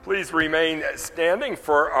Please remain standing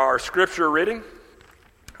for our scripture reading.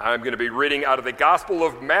 I'm going to be reading out of the Gospel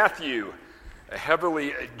of Matthew, a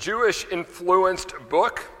heavily Jewish-influenced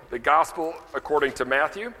book, the Gospel according to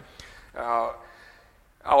Matthew.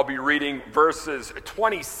 I'll be reading verses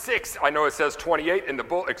 26. I know it says 28 in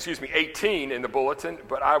the 18 in the bulletin,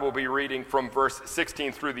 but I will be reading from verse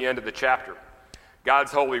 16 through the end of the chapter.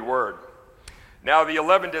 God's holy word. Now the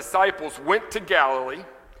 11 disciples went to Galilee,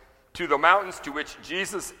 to the mountains to which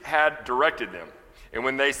Jesus had directed them. And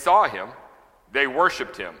when they saw him, they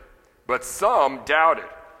worshipped him, but some doubted.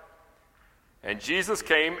 And Jesus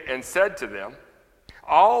came and said to them,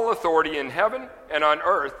 "All authority in heaven and on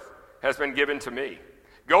earth has been given to me.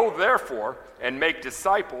 Go therefore and make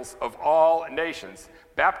disciples of all nations,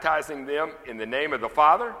 baptizing them in the name of the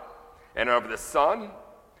Father and of the Son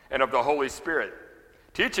and of the Holy Spirit,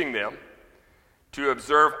 teaching them to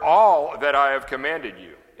observe all that I have commanded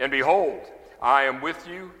you. And behold, I am with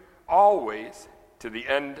you always to the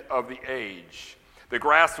end of the age. The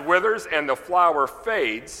grass withers and the flower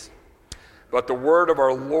fades, but the word of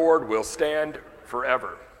our Lord will stand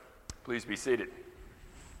forever." Please be seated.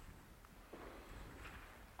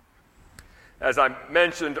 As I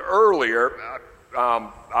mentioned earlier,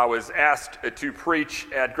 I was asked to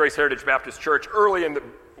preach at Grace Heritage Baptist Church early in the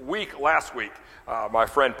week last week. My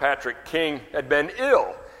friend Patrick King had been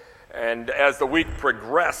ill. And as the week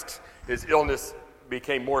progressed, his illness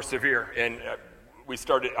became more severe, and I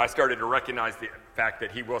started to recognize the fact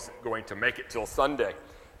that he wasn't going to make it till Sunday.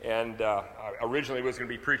 And I originally was going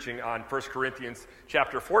to be preaching on 1 Corinthians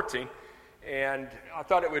chapter 14, and I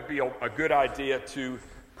thought it would be a good idea to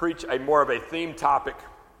preach more of a theme topic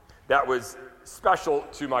that was special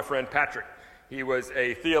to my friend Patrick. He was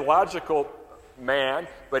a theological man,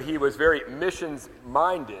 but he was very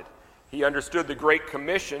missions-minded. He understood the Great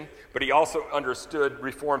Commission, but he also understood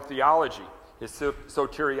Reformed theology. His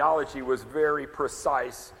soteriology was very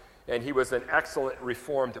precise, and he was an excellent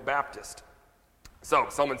Reformed Baptist. So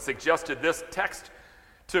someone suggested this text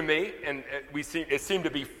to me, and it seemed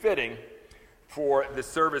to be fitting for the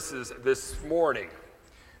services this morning.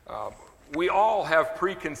 We all have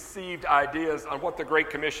preconceived ideas on what the Great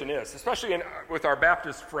Commission is, especially with our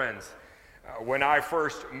Baptist friends. When I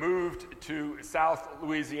first moved to South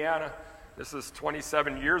Louisiana, this is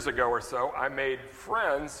 27 years ago or so, I made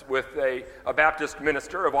friends with a Baptist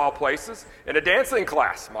minister of all places in a dancing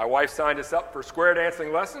class. My wife signed us up for square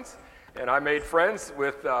dancing lessons, and I made friends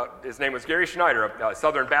with, his name was Gary Schneider, a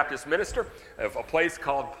Southern Baptist minister of a place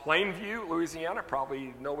called Plainview, Louisiana.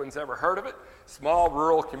 Probably no one's ever heard of it. Small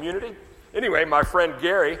rural community. Anyway, my friend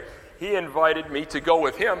Gary, he invited me to go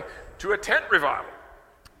with him to a tent revival.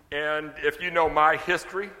 And if you know my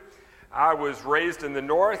history, I was raised in the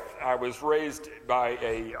North. I was raised by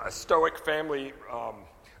a stoic family.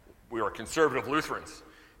 We were conservative Lutherans,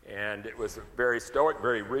 and it was a very stoic,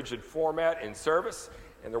 very rigid format in service,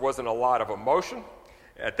 and there wasn't a lot of emotion.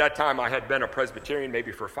 At that time, I had been a Presbyterian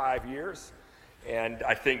maybe for 5 years, and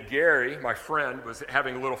I think Gary, my friend, was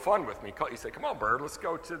having a little fun with me. He said, "Come on, Bird, let's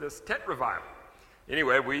go to this tent revival."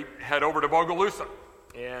 Anyway, we head over to Bogalusa,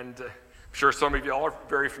 and I'm sure some of you all are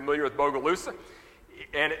very familiar with Bogalusa.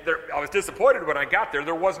 And I was disappointed when I got there.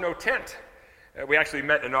 There was no tent. We actually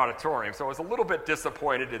met in an auditorium, so I was a little bit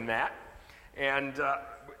disappointed in that. And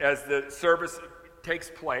as the service takes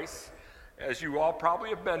place, as you all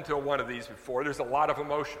probably have been to one of these before, there's a lot of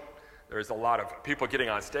emotion. There's a lot of people getting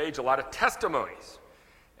on stage, a lot of testimonies.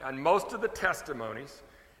 And most of the testimonies,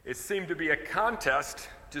 it seemed to be a contest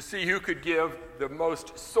to see who could give the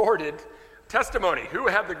most sordid testimony, who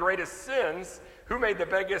had the greatest sins, who made the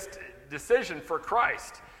biggest decision for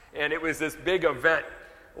Christ. And it was this big event,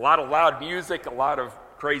 a lot of loud music, a lot of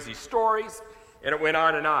crazy stories, and it went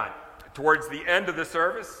on and on. Towards the end of the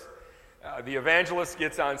service, the evangelist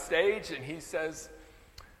gets on stage and he says,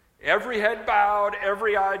 "Every head bowed,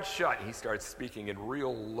 every eye shut." He starts speaking in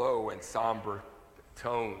real low and somber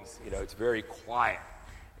tones. It's very quiet.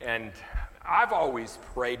 And I've always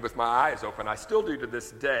prayed with my eyes open. I still do to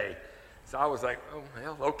this day. So I was like, "Oh,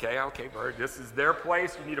 well, okay, Bird, this is their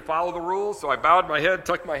place. You need to follow the rules." So I bowed my head,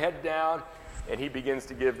 tucked my head down, and he begins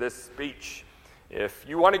to give this speech. "If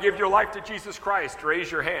you want to give your life to Jesus Christ,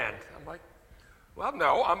 raise your hand." I'm like, "Well,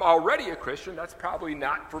 no, I'm already a Christian. That's probably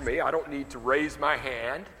not for me. I don't need to raise my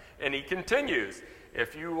hand." And he continues,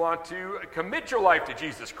 "If you want to commit your life to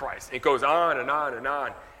Jesus Christ." It goes on and on and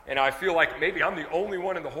on. And I feel like maybe I'm the only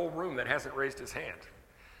one in the whole room that hasn't raised his hand.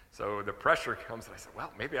 So the pressure comes, and I said,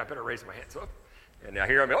 "Well, maybe I better raise my hand." So, and I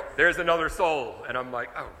hear him, "Oh, there's another soul." And I'm like,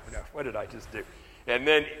 "Oh, no, what did I just do?" And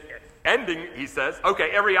then ending, he says,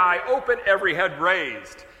 "Okay, every eye open, every head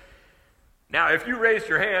raised. Now, if you raised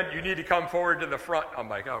your hand, you need to come forward to the front. I'm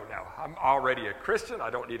like, oh, no, I'm already a Christian. I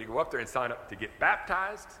don't need to go up there and sign up to get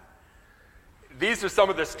baptized. These are some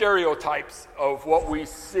of the stereotypes of what we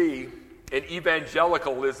see in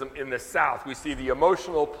evangelicalism in the South. We see the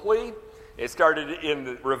emotional plea. It started in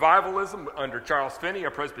the revivalism under Charles Finney,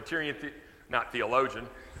 a Presbyterian, not theologian,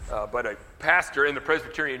 but a pastor in the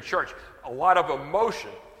Presbyterian church. A lot of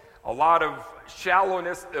emotion, a lot of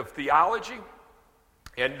shallowness of theology,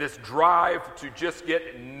 and this drive to just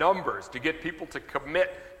get numbers, to get people to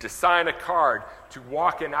commit, to sign a card, to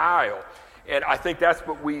walk an aisle. And I think that's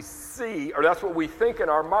what we see, or that's what we think in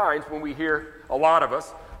our minds when we hear, a lot of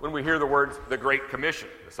us, when we hear the words, the Great Commission.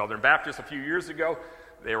 The Southern Baptists a few years ago,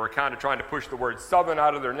 they were kind of trying to push the word Southern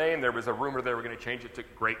out of their name. There was a rumor they were going to change it to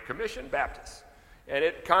Great Commission Baptists. And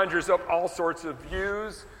it conjures up all sorts of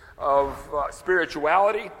views of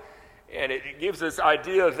spirituality, and it gives this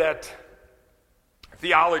idea that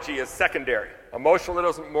theology is secondary.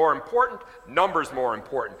 Emotionalism more important, numbers more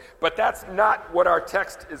important. But that's not what our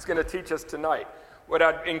text is going to teach us tonight. What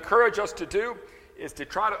I'd encourage us to do is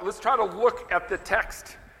let's try to look at the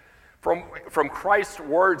text from Christ's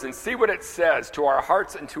words and see what it says to our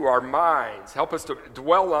hearts and to our minds. Help us to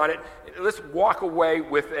dwell on it. Let's walk away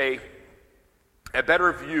with a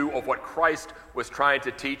better view of what Christ was trying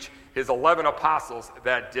to teach his 11 apostles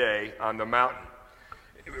that day on the mountain.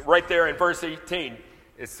 Right there in verse 18,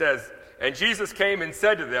 it says, "And Jesus came and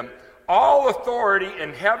said to them, 'All authority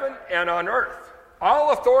in heaven and on earth.'"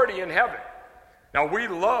 All authority in heaven. Now, we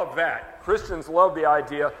love that. Christians love the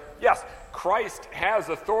idea, yes, Christ has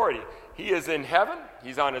authority. He is in heaven.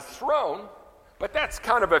 He's on his throne. But that's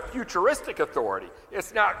kind of a futuristic authority.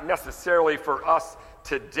 It's not necessarily for us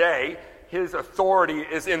today. His authority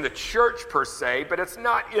is in the church per se, but it's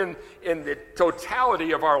not in the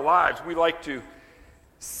totality of our lives. We like to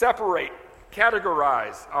separate,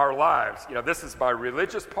 categorize our lives. You know, this is my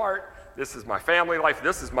religious part, this is my family life,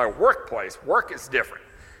 this is my workplace. Work is different.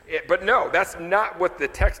 But no, that's not what the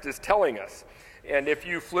text is telling us. And if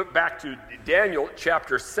you flip back to Daniel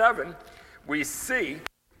chapter 7, we see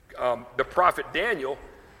the prophet Daniel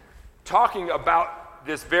talking about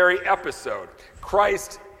this very episode.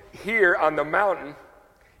 Christ here on the mountain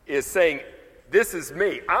is saying, "This is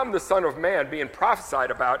me. I'm the Son of Man," being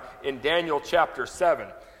prophesied about in Daniel chapter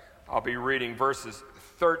 7. I'll be reading verses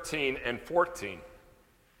 13 and 14.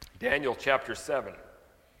 Daniel chapter 7.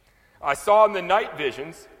 "I saw in the night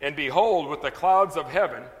visions, and behold, with the clouds of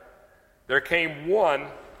heaven, there came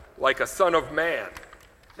one like a son of man."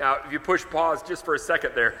 Now, if you push pause just for a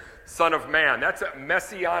second there, Son of Man, that's a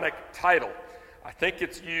messianic title. I think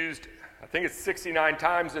it's used, 69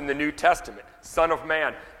 times in the New Testament. Son of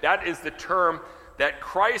Man. That is the term that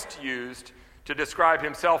Christ used to describe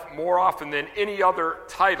himself more often than any other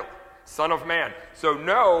title. Son of Man. So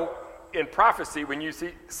know, in prophecy, when you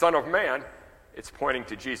see Son of Man, it's pointing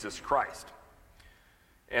to Jesus Christ.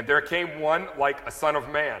 "And there came one like a son of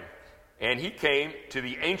man, and he came to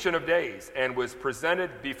the Ancient of Days and was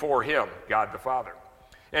presented before him," God the Father.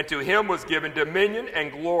 "And to him was given dominion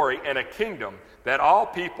and glory and a kingdom, that all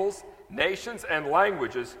peoples, nations, and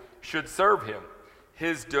languages should serve him.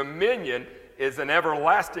 His dominion is an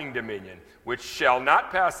everlasting dominion, which shall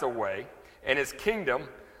not pass away, and his kingdom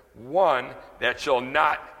one that shall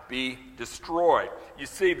not be destroyed." You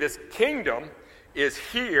see, this kingdom is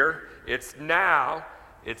here, it's now,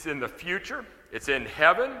 it's in the future, it's in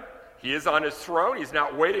heaven. He is on his throne. He's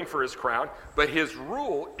not waiting for his crown, but his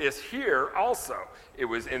rule is here also. It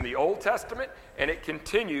was in the Old Testament, and it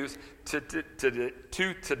continues to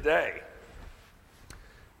today.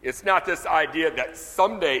 It's not this idea that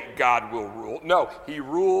someday God will rule. No, he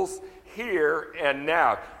rules here and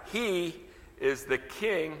now. He is the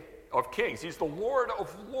King of Kings. He's the Lord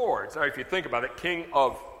of Lords. Now, if you think about it, King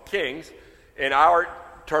of Kings, in our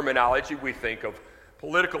terminology, we think of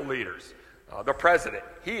political leaders. The president,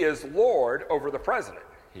 he is Lord over the president.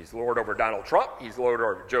 He's Lord over Donald Trump. He's Lord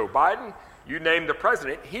over Joe Biden. You name the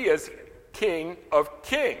president, he is King of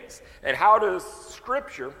Kings. And how does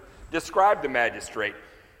Scripture describe the magistrate?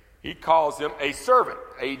 He calls him a servant,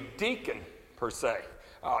 a deacon, per se.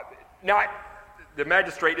 The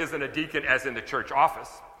magistrate isn't a deacon as in the church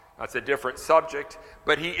office. That's a different subject.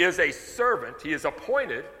 But he is a servant. He is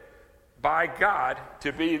appointed by God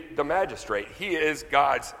to be the magistrate. He is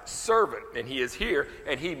God's servant, and he is here,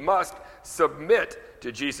 and he must submit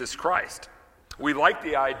to Jesus Christ. We like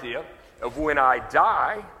the idea of when I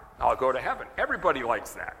die, I'll go to heaven. Everybody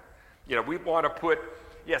likes that. You know, we want to put,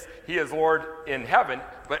 yes, he is Lord in heaven,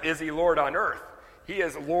 but is he Lord on earth? He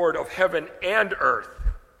is Lord of heaven and earth.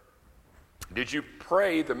 Did you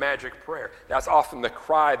pray the magic prayer? That's often the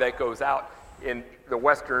cry that goes out in the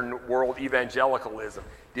Western world evangelicalism.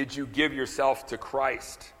 Did you give yourself to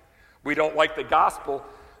Christ? We don't like the gospel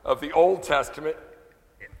of the Old Testament.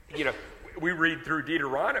 You know, we read through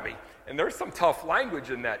Deuteronomy, and there's some tough language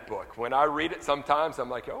in that book. When I read it, sometimes I'm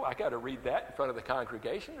like, oh, I got to read that in front of the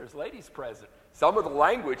congregation. There's ladies present. Some of the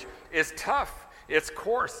language is tough, it's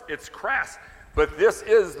coarse, it's crass. But this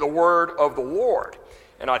is the word of the Lord.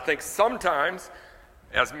 And I think sometimes,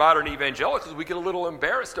 as modern evangelicals, we get a little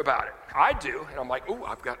embarrassed about it. I do, and I'm like,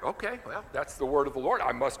 oh, okay, well, that's the word of the Lord.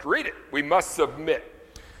 I must read it. We must submit.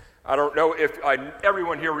 I don't know if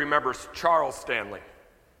everyone here remembers Charles Stanley,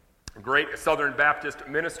 a great Southern Baptist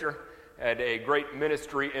minister, had a great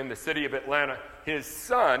ministry in the city of Atlanta. His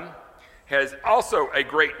son has also a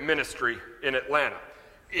great ministry in Atlanta.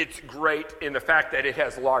 It's great in the fact that it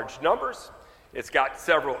has large numbers. It's got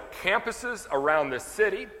several campuses around the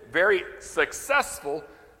city. Very successful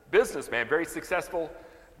businessman, very successful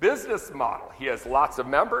business model. He has lots of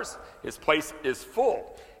members. His place is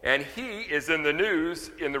full. And he is in the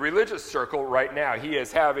news in the religious circle right now. He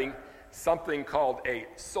is having something called a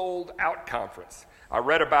Sold Out Conference. I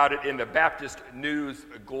read about it in the Baptist News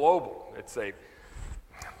Global. It's a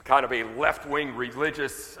kind of a left-wing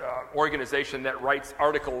religious organization that writes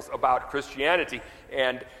articles about Christianity.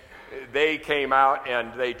 And they came out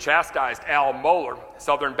and they chastised Al Mohler,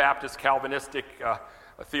 Southern Baptist Calvinistic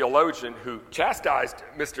theologian, who chastised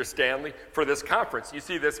Mr. Stanley for this conference. You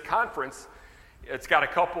see, this conference, it's got a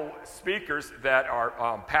couple speakers that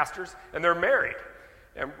are pastors, and they're married.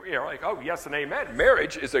 And, you know, like, oh, yes and amen.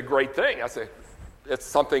 Marriage is a great thing. I say, it's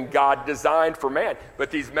something God designed for man.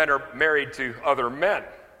 But these men are married to other men.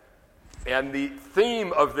 And the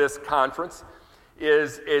theme of this conference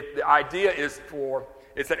is, the idea is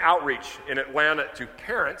it's an outreach in Atlanta to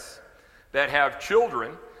parents that have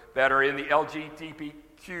children that are in the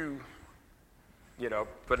LGBTQ,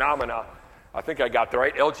 phenomena. I think I got that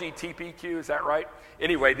right. LGBTQ, is that right?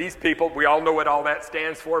 Anyway, these people, we all know what all that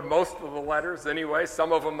stands for. Most of the letters, anyway.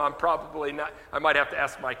 Some of them I'm probably not. I might have to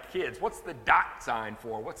ask my kids, what's the dot sign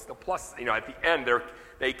for? What's the plus? At the end,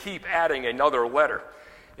 they keep adding another letter,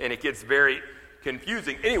 and it gets very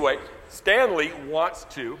confusing. Anyway, Stanley wants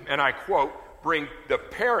to, and I quote, bring the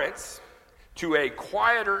parents to a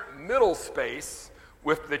quieter middle space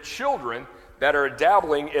with the children that are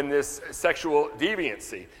dabbling in this sexual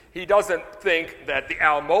deviancy. He doesn't think that the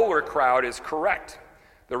Al Mohler crowd is correct.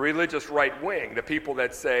 The religious right wing, the people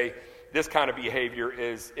that say this kind of behavior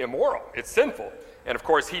is immoral, it's sinful. And of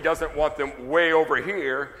course, he doesn't want them way over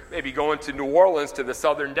here, maybe going to New Orleans to the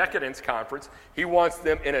Southern Decadence Conference. He wants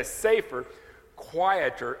them in a safer,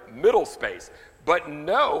 quieter middle space. But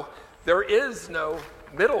no, there is no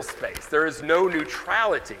middle space. There is no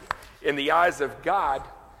neutrality. In the eyes of God,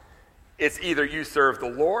 it's either you serve the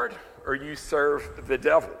Lord or you serve the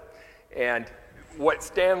devil. And what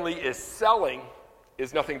Stanley is selling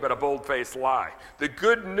is nothing but a bold-faced lie. The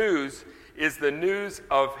good news is the news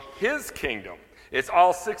of his kingdom. It's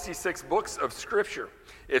all 66 books of Scripture.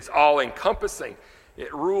 It's all-encompassing.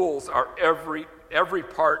 It rules every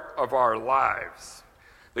part of our lives.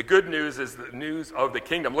 The good news is the news of the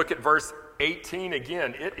kingdom. Look at verse 18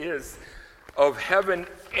 again. It is of heaven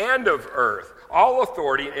and of earth. All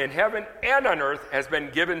authority in heaven and on earth has been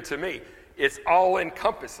given to me. It's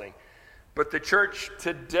all-encompassing. But the church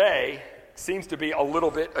today seems to be a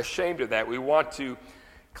little bit ashamed of that. We want to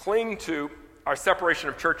cling to our separation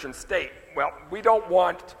of church and state. Well, we don't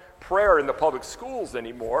want prayer in the public schools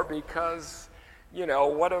anymore because,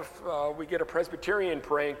 what if we get a Presbyterian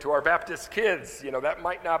praying to our Baptist kids? That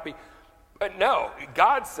might not be. But no,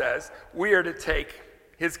 God says we are to take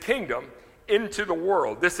his kingdom into the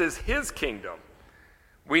world. This is his kingdom.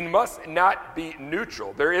 We must not be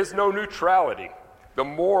neutral. There is no neutrality. The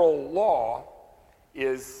moral law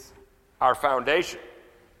is our foundation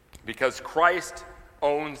because Christ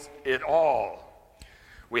owns it all.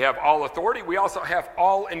 We have all authority. We also have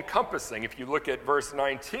all-encompassing. If you look at verse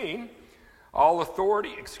 19,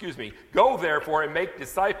 go therefore and make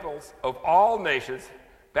disciples of all nations,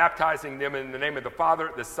 baptizing them in the name of the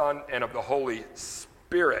Father, the Son, and of the Holy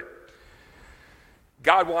Spirit.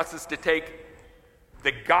 God wants us to take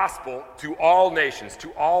the gospel to all nations,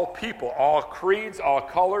 to all people, all creeds, all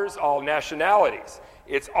colors, all nationalities.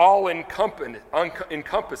 It's all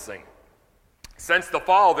encompassing. Since the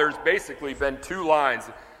fall, there's basically been two lines.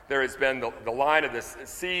 There has been the line of the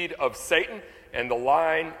seed of Satan and the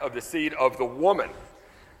line of the seed of the woman.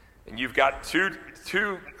 And you've got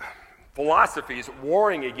two philosophies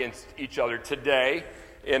warring against each other today.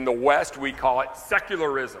 In the West, we call it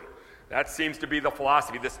secularism. That seems to be the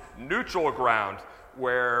philosophy, this neutral ground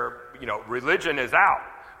where, religion is out.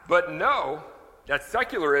 But no, that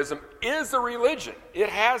secularism is a religion. It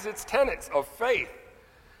has its tenets of faith.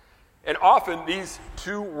 And often these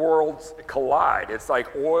two worlds collide. It's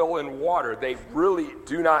like oil and water. They really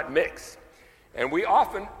do not mix. And we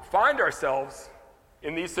often find ourselves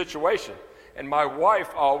in these situations. And my wife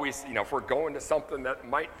always, if we're going to something that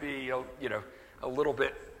might be, a little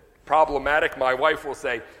bit problematic, my wife will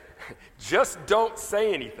say, just don't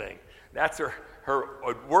say anything. That's her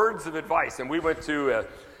words of advice. And we went to a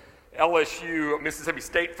LSU Mississippi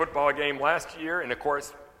State football game last year, and of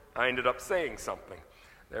course, I ended up saying something.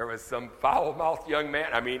 There was some foul-mouthed young man.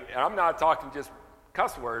 And I'm not talking just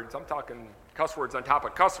cuss words. I'm talking cuss words on top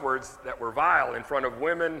of cuss words that were vile in front of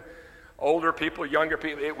women, older people, younger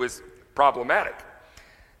people. It was problematic.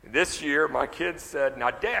 This year, my kids said, now,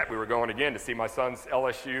 Dad, we were going again to see my son's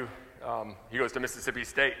LSU. He goes to Mississippi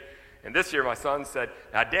State. And this year, my son said,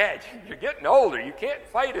 now, Dad, you're getting older. You can't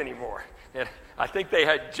fight anymore. And I think they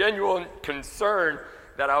had genuine concern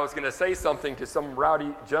that I was going to say something to some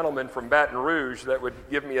rowdy gentleman from Baton Rouge that would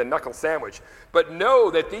give me a knuckle sandwich. But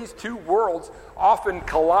know that these two worlds often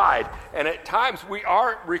collide, and at times we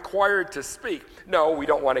are required to speak. No, we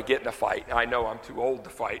don't want to get in a fight. I know I'm too old to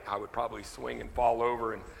fight. I would probably swing and fall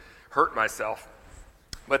over and hurt myself.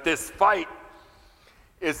 But this fight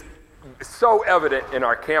is so evident in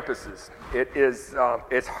our campuses.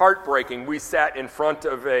 It's heartbreaking. We sat in front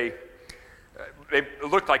of they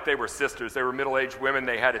looked like they were sisters. They were middle-aged women.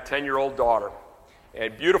 They had a 10-year-old daughter, a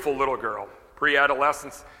beautiful little girl,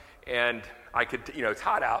 pre-adolescence. And I could, it's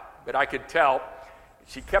hot out, but I could tell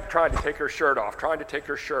she kept trying to take her shirt off.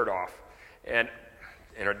 And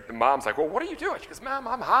her mom's like, well, what are you doing? She goes, Mom,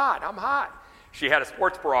 I'm hot. She had a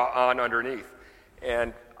sports bra on underneath.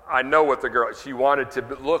 And I know what she wanted to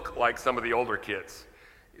look like some of the older kids.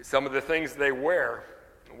 Some of the things they wear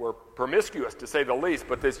were promiscuous, to say the least,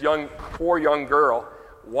 but this poor young girl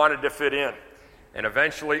wanted to fit in. And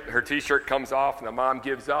eventually her t-shirt comes off and the mom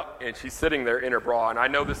gives up and she's sitting there in her bra. And I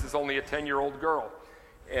know this is only a 10-year-old girl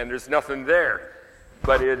and there's nothing there,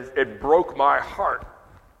 but it broke my heart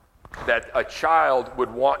that a child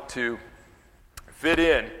would want to fit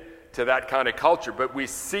in to that kind of culture, but we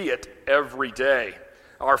see it every day.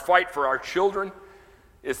 Our fight for our children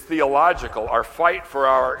is theological. Our fight for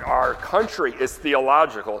our country is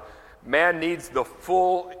theological. Man needs the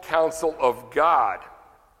full counsel of God,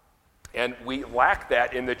 and we lack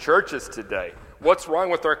that in the churches today. What's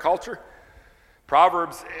wrong with our culture?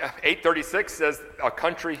 Proverbs 8:36 says a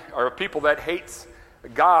country or a people that hates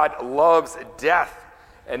God loves death,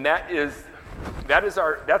 and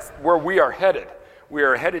that's where we are headed. We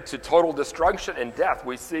are headed to total destruction and death.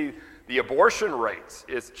 We see the abortion rates.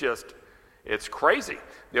 It's crazy.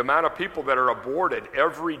 The amount of people that are aborted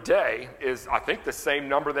every day is, I think, the same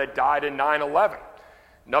number that died in 9/11.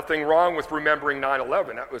 Nothing wrong with remembering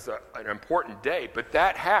 9/11. That was an important day. But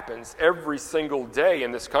that happens every single day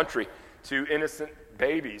in this country to innocent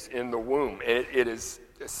babies in the womb. It is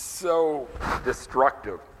so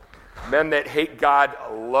destructive. Men that hate God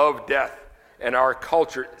love death. And our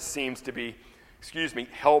culture seems to be,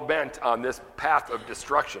 hell-bent on this path of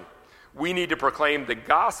destruction. We need to proclaim the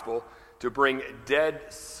gospel to bring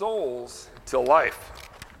dead souls to life.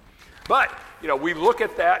 But, we look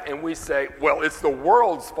at that and we say, well, it's the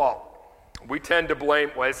world's fault. We tend to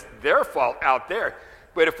blame, it's their fault out there.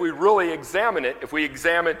 But if we really examine it, if we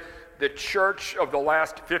examine the church of the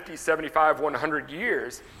last 50, 75, 100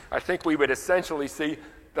 years, I think we would essentially see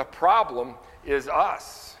the problem is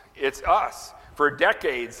us. It's us. For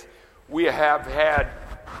decades, we have had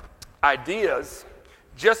ideas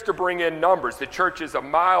just to bring in numbers. The church is a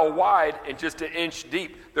mile wide and just an inch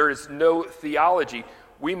deep. There is no theology.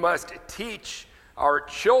 We must teach our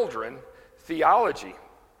children theology.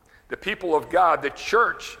 The people of God, the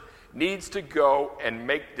church, needs to go and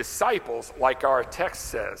make disciples like our text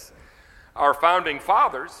says. Our founding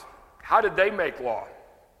fathers, how did they make law?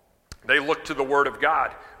 They looked to the Word of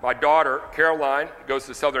God. My daughter, Caroline, goes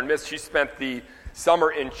to Southern Miss. She spent the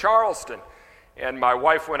summer in Charleston. And my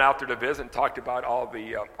wife went out there to visit and talked about all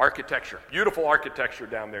the architecture, beautiful architecture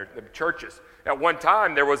down there, the churches. At one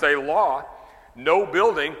time, there was a law, no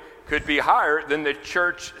building could be higher than the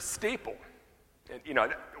church steeple.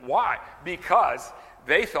 And, why? Because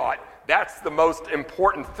they thought that's the most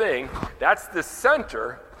important thing. That's the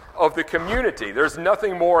center of the community. There's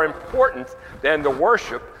nothing more important than the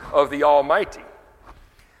worship of the Almighty.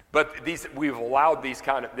 But we've allowed this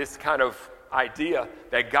kind of idea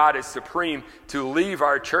that God is supreme to leave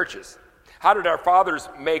our churches. How did our fathers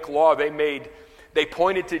make law? They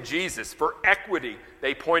pointed to Jesus. For equity,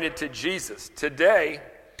 they pointed to Jesus. Today,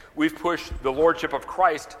 we've pushed the lordship of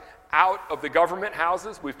Christ out of the government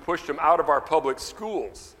houses. We've pushed him out of our public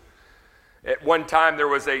schools. At one time, there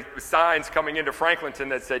was signs coming into Franklinton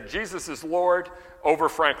that said, "Jesus is Lord over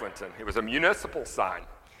Franklinton." It was a municipal sign.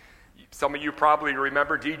 Some of you probably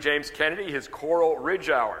remember D. James Kennedy, his Coral Ridge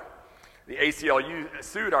Hour. The ACLU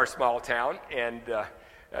sued our small town, and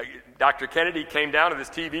Dr. Kennedy came down with his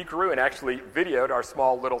TV crew and actually videoed our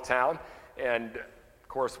small little town. And, of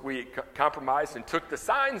course, we compromised and took the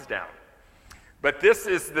signs down. But this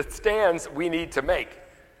is the stands we need to make.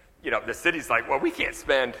 The city's like, well, we can't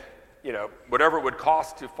spend whatever it would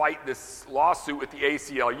cost to fight this lawsuit with the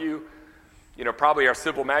ACLU. Probably our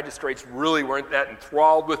civil magistrates really weren't that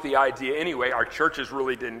enthralled with the idea anyway. Our churches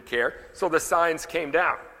really didn't care. So the signs came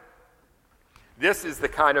down. This is the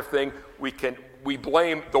kind of thing we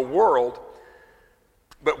blame the world,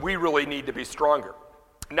 but we really need to be stronger.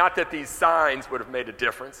 Not that these signs would have made a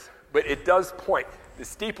difference, but it does point. The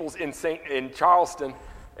steeples in Charleston,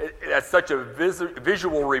 that's such a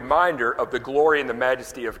visual reminder of the glory and the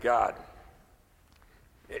majesty of God.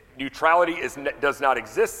 Neutrality does not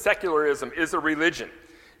exist. Secularism is a religion.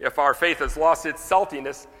 If our faith has lost its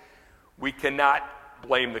saltiness, we cannot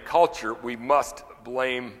blame the culture. We must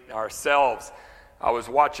blame ourselves. I was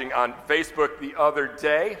watching on Facebook the other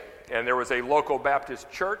day, and there was a local Baptist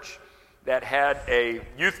church that had a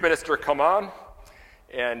youth minister come on,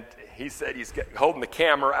 and he said he's holding the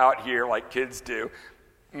camera out here like kids do.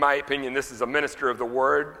 In my opinion, this is a minister of the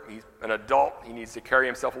word. He's an adult. He needs to carry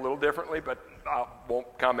himself a little differently, but I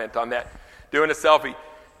won't comment on that. Doing a selfie.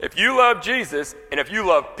 If you love Jesus and if you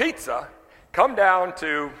love pizza, come down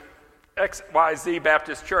to XYZ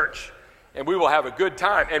Baptist Church, and we will have a good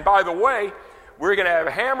time. And by the way, we're going to have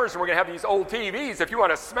hammers, and we're going to have these old TVs. If you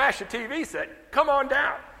want to smash a TV set, come on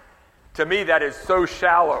down. To me, that is so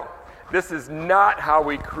shallow. This is not how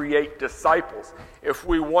we create disciples. If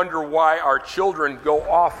we wonder why our children go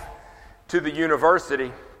off to the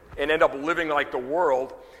university and end up living like the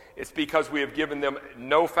world, it's because we have given them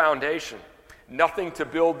no foundation, nothing to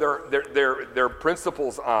build their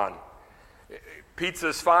principles on.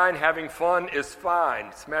 Pizza's fine, having fun is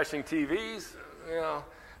fine. Smashing TVs,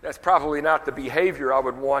 that's probably not the behavior I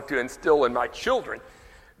would want to instill in my children.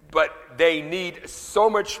 But they need so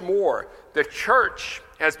much more. The church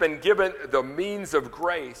has been given the means of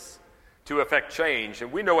grace to effect change,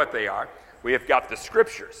 and we know what they are. We have got the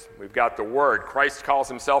scriptures. We've got the word. Christ calls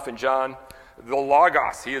himself in John the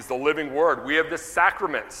Logos. He is the living word. We have the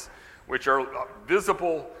sacraments, which are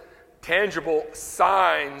visible, tangible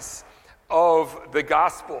signs of the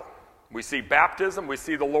gospel. We see baptism. We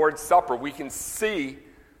see the Lord's Supper. We can see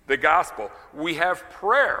the gospel. We have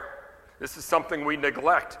prayer. This is something we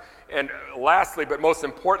neglect. And lastly, but most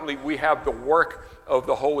importantly, we have the work of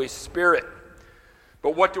the Holy Spirit.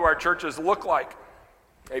 But what do our churches look like?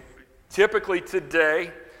 They typically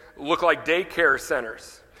today look like daycare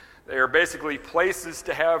centers. They are basically places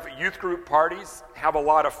to have youth group parties, have a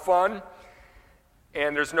lot of fun,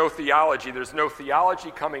 and there's no theology. There's no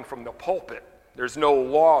theology coming from the pulpit. There's no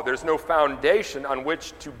law. There's no foundation on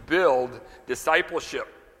which to build discipleship.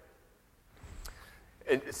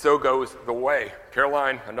 And so goes the way.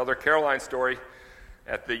 Another Caroline story.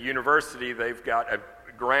 At the university, they've got a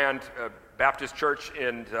grand Baptist church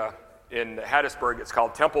in Hattiesburg. It's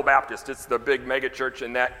called Temple Baptist. It's the big mega church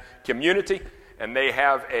in that community. And they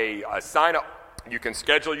have a sign-up. You can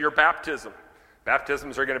schedule your baptism.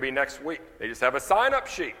 Baptisms are going to be next week. They just have a sign-up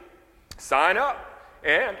sheet. Sign up.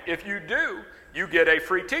 And if you do, you get a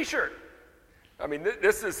free T-shirt. I mean,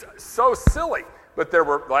 this is so silly. But there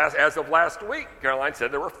were, as of last week, Caroline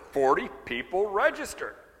said there were 40 people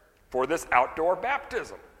registered for this outdoor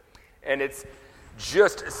baptism. And it's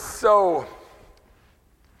just so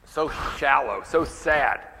shallow, so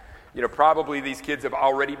sad. Probably these kids have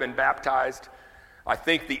already been baptized. I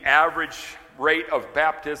think the average rate of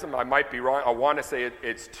baptism, I might be wrong, I want to say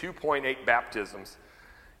it's 2.8 baptisms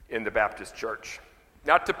in the Baptist church.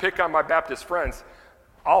 Not to pick on my Baptist friends.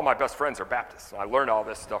 All my best friends are Baptists. I learned all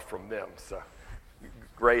this stuff from them, so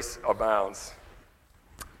grace abounds.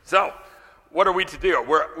 So, what are we to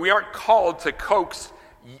do? We aren't called to coax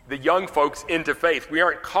the young folks into faith. We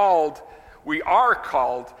are called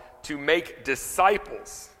to make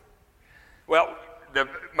disciples. Well, the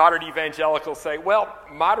modern evangelicals say, well,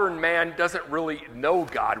 modern man doesn't really know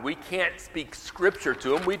God. We can't speak scripture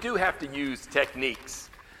to him. We do have to use techniques.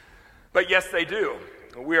 But yes, they do.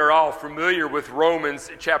 We are all familiar with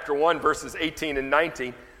Romans chapter 1, verses 18 and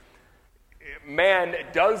 19. Man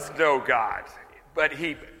does know God, but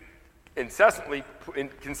he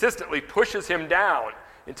consistently pushes him down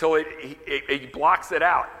until he blocks it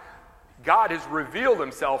out. God has revealed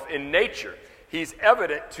himself in nature. He's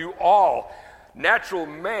evident to all. Natural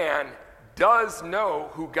man does know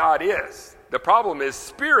who God is. The problem is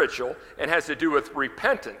spiritual and has to do with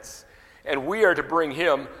repentance. And we are to bring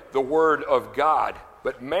him the word of God.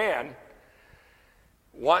 But man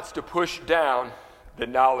wants to push down the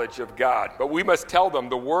knowledge of God. But we must tell them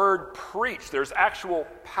the word preached. There's actual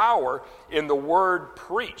power in the word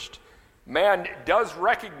preached. Man does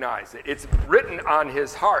recognize it. It's written on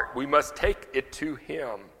his heart. We must take it to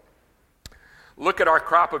him. Look at our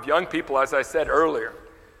crop of young people, as I said earlier.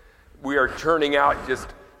 We are turning out just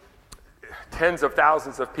tens of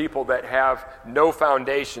thousands of people that have no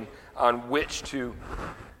foundation on which to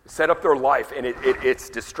set up their life, and it's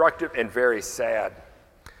destructive and very sad.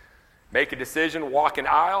 Make a decision, walk an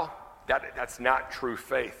aisle, that's not true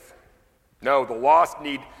faith. No, the lost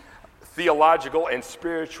need theological and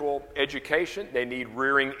spiritual education. They need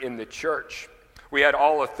rearing in the church. We had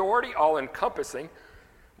all authority, all encompassing.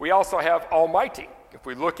 We also have almighty. If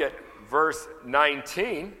we look at verse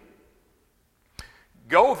 19,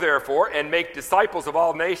 go therefore and make disciples of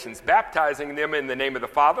all nations, baptizing them in the name of the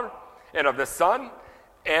Father and of the Son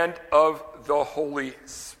and of the Holy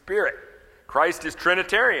Spirit. Christ is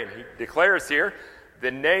Trinitarian. He declares here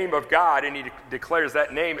the name of God, and he declares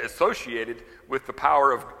that name associated with the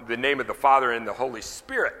power of the name of the Father and the Holy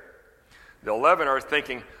Spirit. The 11 are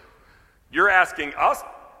thinking, you're asking us,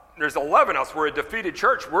 there's 11 of us, we're a defeated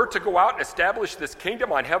church, we're to go out and establish this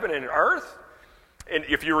kingdom on heaven and earth? And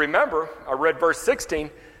if you remember, I read verse 16,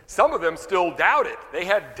 some of them still doubted. They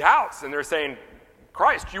had doubts, and they're saying,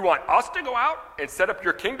 Christ, you want us to go out and set up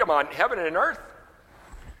your kingdom on heaven and earth?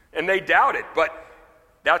 And they doubted, but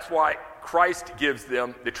that's why Christ gives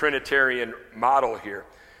them the Trinitarian model here.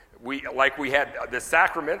 Like we had the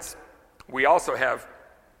sacraments, we also have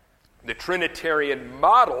the Trinitarian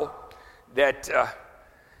model that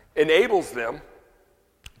enables them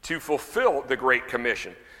to fulfill the Great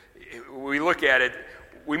Commission. We look at it,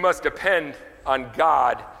 we must depend on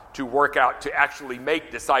God to work out, to actually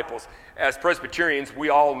make disciples. As Presbyterians, we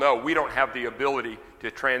all know we don't have the ability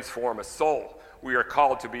to transform a soul. We are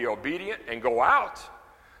called to be obedient and go out,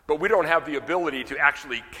 but we don't have the ability to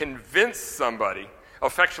actually convince somebody,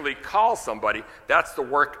 effectually call somebody. That's the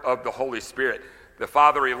work of the Holy Spirit. The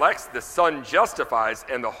Father elects, the Son justifies,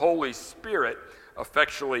 and the Holy Spirit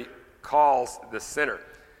effectually calls the sinner.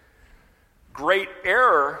 Great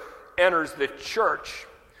error enters the church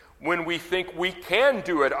when we think we can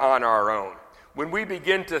do it on our own. When we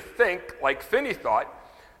begin to think, like Finney thought,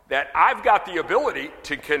 that I've got the ability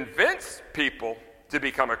to convince people to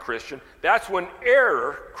become a Christian, that's when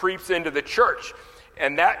error creeps into the church.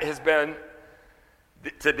 And that has been,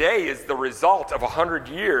 today is the result of 100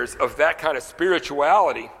 years of that kind of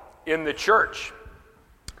spirituality in the church.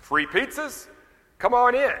 Free pizzas? Come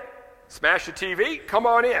on in. Smash a TV? Come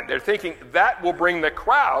on in. They're thinking that will bring the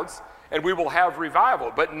crowds and we will have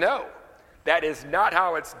revival. But no, that is not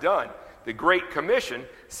how it's done. The Great Commission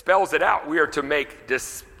spells it out. We are to make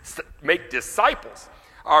disciples.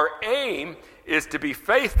 Our aim is to be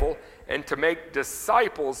faithful and to make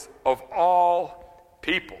disciples of all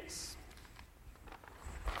peoples.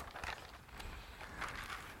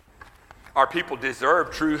 Our people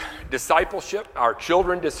deserve true discipleship. Our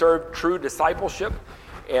children deserve true discipleship,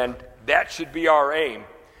 and that should be our aim.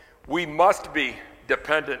 We must be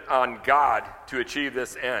dependent on God to achieve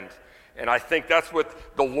this end. And I think that's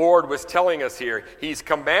what the Lord was telling us here. He's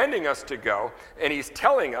commanding us to go, and he's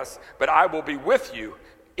telling us, but I will be with you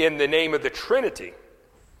in the name of the Trinity.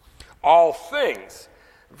 All things,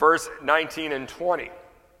 verse 19 and 20.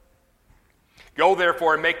 Go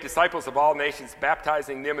therefore and make disciples of all nations,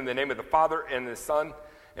 baptizing them in the name of the Father and the Son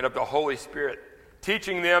and of the Holy Spirit,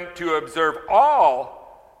 teaching them to observe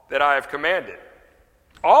all that I have commanded.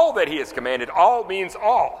 All that he has commanded, all means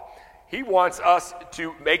all. He wants us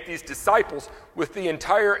to make these disciples with the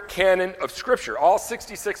entire canon of Scripture, all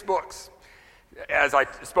 66 books. As I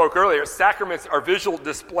spoke earlier, sacraments are visual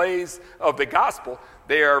displays of the gospel.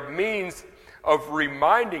 They are means of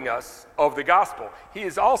reminding us of the gospel. He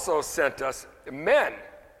has also sent us men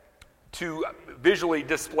to visually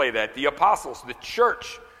display that. The apostles, the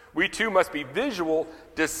church. We too must be visual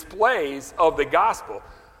displays of the gospel.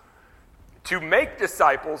 To make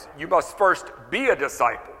disciples, you must first be a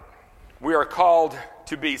disciple. We are called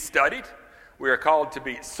to be studied, we are called to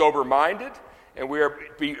be sober-minded, and we are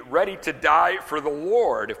to be ready to die for the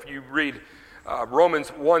Lord. If you read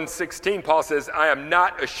Romans 1:16, Paul says, I am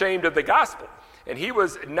not ashamed of the gospel. And he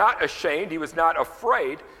was not ashamed, he was not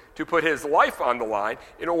afraid to put his life on the line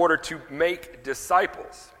in order to make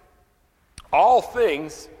disciples. All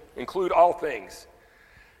things include all things.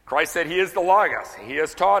 Christ said he is the Logos, he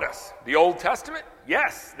has taught us. The Old Testament,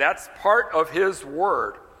 yes, that's part of his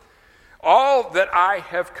word. All that I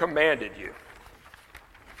have commanded you.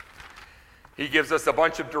 He gives us a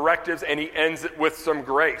bunch of directives, and he ends it with some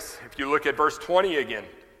grace. If you look at verse 20 again,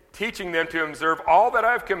 teaching them to observe all that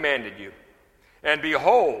I have commanded you. And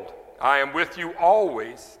behold, I am with you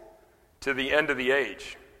always to the end of the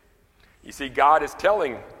age. You see, God is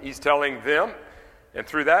he's telling them, and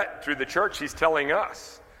through the church, he's telling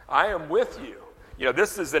us, I am with you. You know,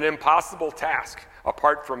 this is an impossible task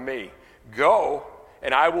apart from me. Go,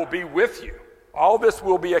 and I will be with you. All this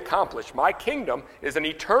will be accomplished. My kingdom is an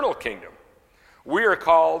eternal kingdom. We are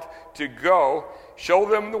called to go, show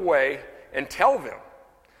them the way, and tell them.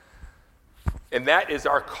 And that is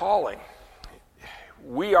our calling.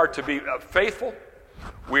 We are to be faithful,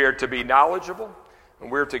 we are to be knowledgeable,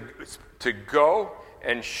 and we're to go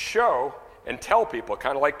and show and tell people,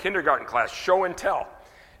 kind of like kindergarten class, show and tell.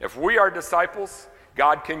 If we are disciples,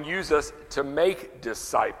 God can use us to make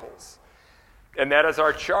disciples. And that is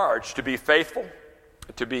our charge, to be faithful,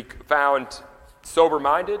 to be found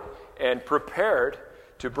sober-minded, and prepared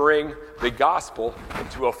to bring the gospel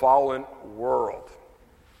into a fallen world.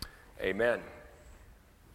 Amen.